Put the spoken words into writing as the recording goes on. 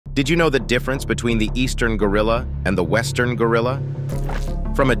Did you know the difference between the eastern gorilla and the western gorilla?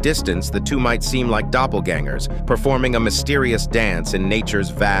 From a distance, the two might seem like doppelgangers, performing a mysterious dance in nature's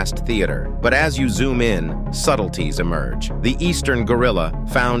vast theater. But as you zoom in, subtleties emerge. The eastern gorilla,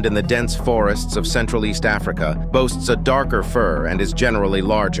 found in the dense forests of Central East Africa, boasts a darker fur and is generally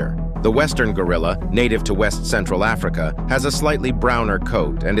larger. The western gorilla, native to West Central Africa, has a slightly browner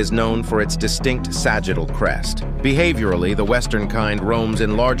coat and is known for its distinct sagittal crest. Behaviorally, the western kind roams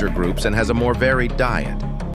in larger groups and has a more varied diet.